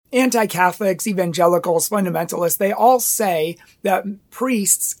Anti-Catholics, evangelicals, fundamentalists, they all say that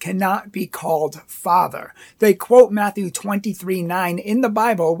priests cannot be called father. They quote Matthew 23:9 in the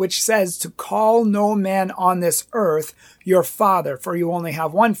Bible, which says to call no man on this earth your father, for you only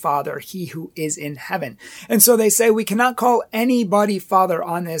have one father, he who is in heaven. And so they say we cannot call anybody father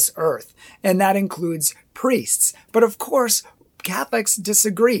on this earth, and that includes priests. But of course, Catholics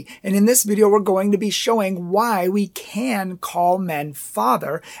disagree. And in this video, we're going to be showing why we can call men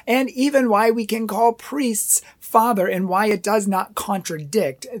father, and even why we can call priests father, and why it does not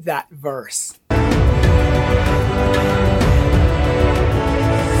contradict that verse.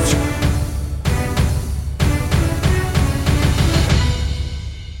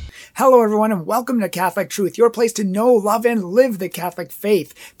 Hello, everyone, and welcome to Catholic Truth, your place to know, love, and live the Catholic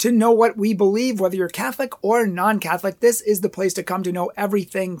faith. To know what we believe, whether you're Catholic or non-Catholic, this is the place to come to know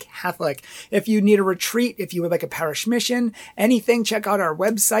everything Catholic. If you need a retreat, if you would like a parish mission, anything, check out our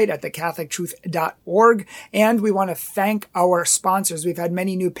website at thecatholictruth.org. And we want to thank our sponsors. We've had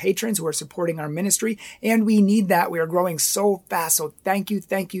many new patrons who are supporting our ministry, and we need that. We are growing so fast. So thank you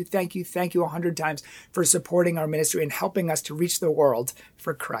 100 times for supporting our ministry and helping us to reach the world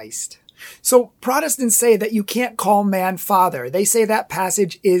for Christ. So Protestants say that you can't call man father. They say that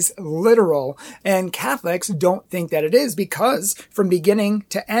passage is literal, and Catholics don't think that it is, because from beginning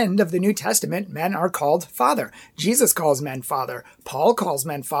to end of the New Testament, men are called father. Jesus calls men father. Paul calls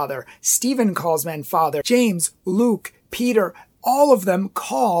men father. Stephen calls men father. James, Luke, Peter, all of them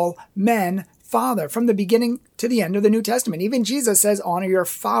call men father from the beginning to the end of the New Testament. Even Jesus says, honor your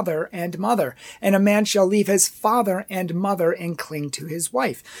father and mother, and a man shall leave his father and mother and cling to his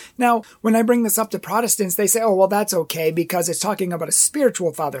wife. Now, when I bring this up to Protestants, they say, oh, well, that's okay because it's talking about a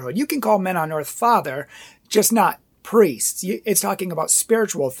spiritual fatherhood. You can call men on earth father, just not priests. It's talking about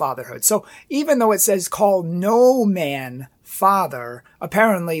spiritual fatherhood. So even though it says call no man father,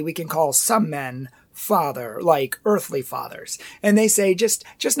 apparently we can call some men father, like earthly fathers. And they say just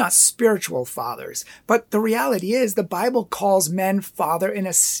not spiritual fathers. But the reality is the Bible calls men father in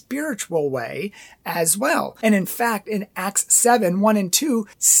a spiritual way as well. And in fact, in Acts 7:1 and 2,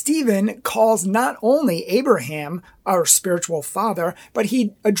 Stephen calls not only Abraham our spiritual father, but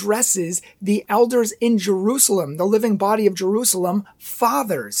he addresses the elders in Jerusalem, the living body of Jerusalem,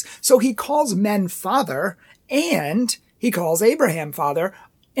 fathers. So he calls men father, and he calls Abraham father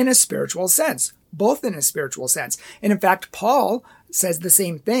in a spiritual sense. Both in a spiritual sense. And in fact, Paul says the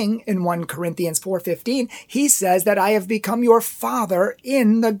same thing in 1 Corinthians 4:15. He says that I have become your father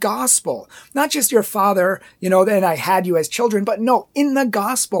in the gospel. Not just your father, that I had you as children, but no, in the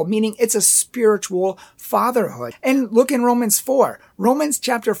gospel, meaning it's a spiritual fatherhood. And look in Romans 4. Romans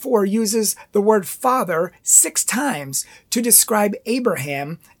chapter 4 uses the word father 6 times to describe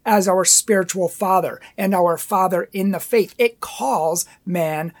Abraham as our spiritual father and our father in the faith. It calls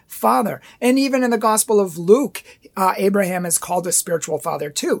man father. And even in the Gospel of Luke, Abraham is called a spiritual father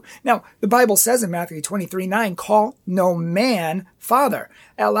too. Now, the Bible says in Matthew 23:9, call no man father.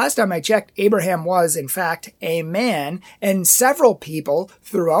 Last time I checked, Abraham was, in fact, a man, and several people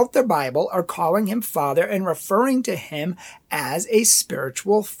throughout the Bible are calling him father and referring to him as a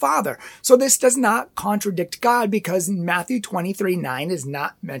spiritual father. So this does not contradict God, because Matthew 23:9 is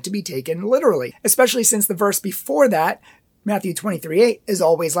not meant to be taken literally, especially since the verse before that, Matthew 23:8, is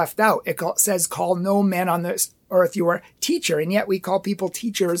always left out. It says, call no man on this earth your teacher. And yet we call people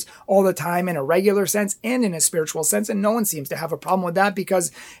teachers all the time in a regular sense and in a spiritual sense. And no one seems to have a problem with that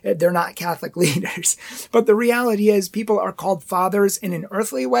because they're not Catholic leaders. But the reality is people are called fathers in an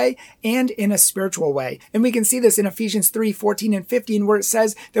earthly way and in a spiritual way. And we can see this in Ephesians 3:14 and 15, where it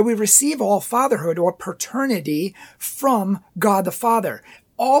says that we receive all fatherhood or paternity from God the Father.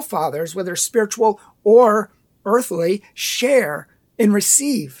 All fathers, whether spiritual or earthly, share and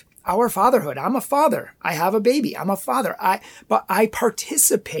receive our fatherhood. I'm a father. I have a baby. I'm a father. But I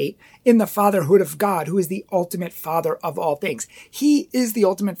participate in the fatherhood of God, who is the ultimate father of all things. He is the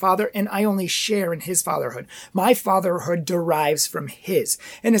ultimate father, and I only share in his fatherhood. My fatherhood derives from his.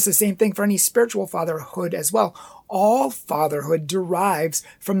 And it's the same thing for any spiritual fatherhood as well. All fatherhood derives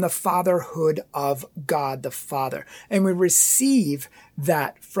from the fatherhood of God the Father. And we receive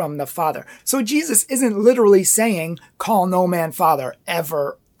that from the Father. So Jesus isn't literally saying, call no man father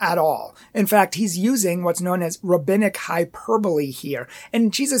ever at all. In fact, he's using what's known as rabbinic hyperbole here.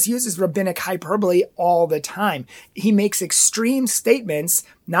 And Jesus uses rabbinic hyperbole all the time. He makes extreme statements,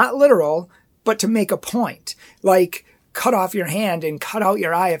 not literal, but to make a point. Like, cut off your hand and cut out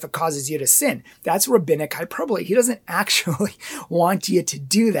your eye if it causes you to sin. That's rabbinic hyperbole. He doesn't actually want you to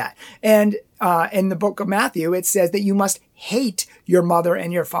do that. And in the book of Matthew, it says that you must hate your mother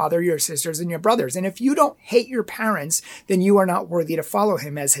and your father, your sisters and your brothers. And if you don't hate your parents, then you are not worthy to follow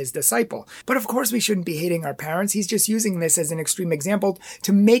him as his disciple. But of course, we shouldn't be hating our parents. He's just using this as an extreme example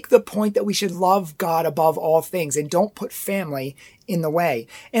to make the point that we should love God above all things and don't put family in the way.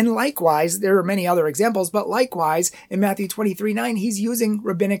 And likewise, there are many other examples, but likewise, in Matthew 23:9, he's using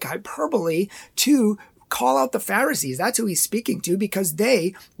rabbinic hyperbole to call out the Pharisees. That's who he's speaking to, because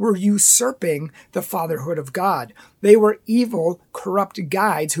they were usurping the fatherhood of God. They were evil, corrupt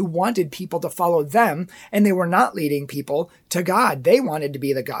guides who wanted people to follow them, and they were not leading people to God. They wanted to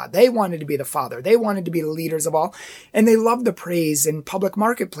be the God. They wanted to be the Father. They wanted to be the leaders of all, and they loved the praise in public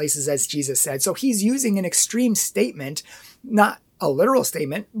marketplaces, as Jesus said. So he's using an extreme statement, not a literal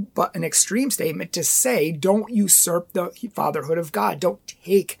statement, but an extreme statement to say, don't usurp the fatherhood of God. Don't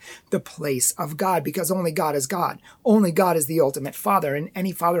take the place of God, because only God is God. Only God is the ultimate father, and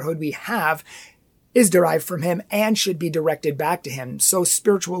any fatherhood we have is derived from him and should be directed back to him. So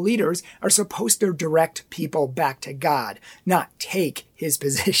spiritual leaders are supposed to direct people back to God, not take his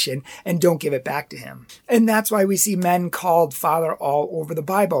position and don't give it back to him. And that's why we see men called father all over the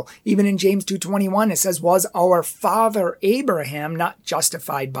Bible. Even in James 2:21, it says, was our father Abraham not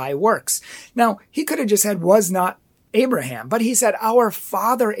justified by works? Now, he could have just said, was not Abraham, but he said, our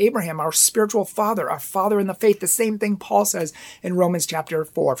father Abraham, our spiritual father, our father in the faith. The same thing Paul says in Romans chapter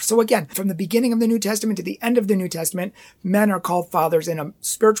 4. So again, from the beginning of the New Testament to the end of the New Testament, men are called fathers in a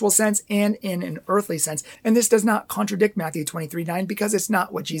spiritual sense and in an earthly sense. And this does not contradict Matthew 23:9, because it's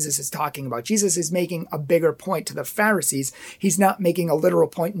not what Jesus is talking about. Jesus is making a bigger point to the Pharisees. He's not making a literal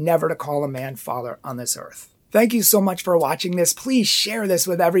point never to call a man father on this earth. Thank you so much for watching this. Please share this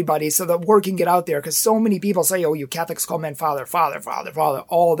with everybody so that word can get out there, because so many people say, oh, you Catholics call men father, father, father, father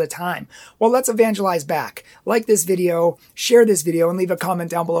all the time. Well, let's evangelize back. Like this video, share this video, and leave a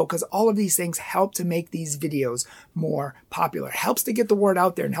comment down below, because all of these things help to make these videos more popular. Helps to get the word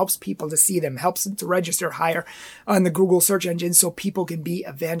out there and helps people to see them, helps them to register higher on the Google search engine so people can be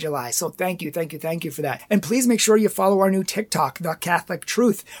evangelized. So thank you for that. And please make sure you follow our new TikTok, The Catholic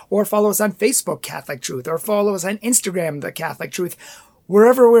Truth, or follow us on Facebook, Catholic Truth, or follow us on Instagram, The Catholic Truth.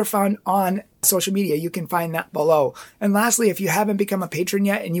 Wherever we're found on social media, you can find that below. And lastly, if you haven't become a patron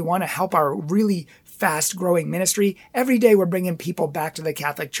yet and you want to help our really fast-growing ministry, every day we're bringing people back to the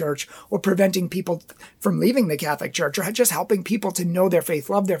Catholic Church, or preventing people from leaving the Catholic Church, or just helping people to know their faith,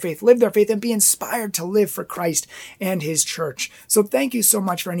 love their faith, live their faith, and be inspired to live for Christ and his church. So thank you so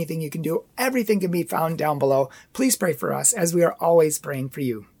much for anything you can do. Everything can be found down below. Please pray for us, as we are always praying for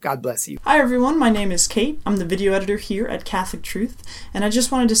you. God bless you. Hi everyone, my name is Kate. I'm the video editor here at Catholic Truth, and I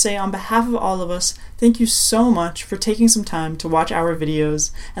just wanted to say, on behalf of all of us, thank you so much for taking some time to watch our videos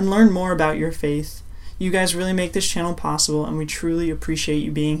and learn more about your faith. You guys really make this channel possible, and we truly appreciate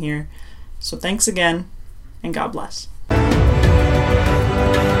you being here. So thanks again, and God bless.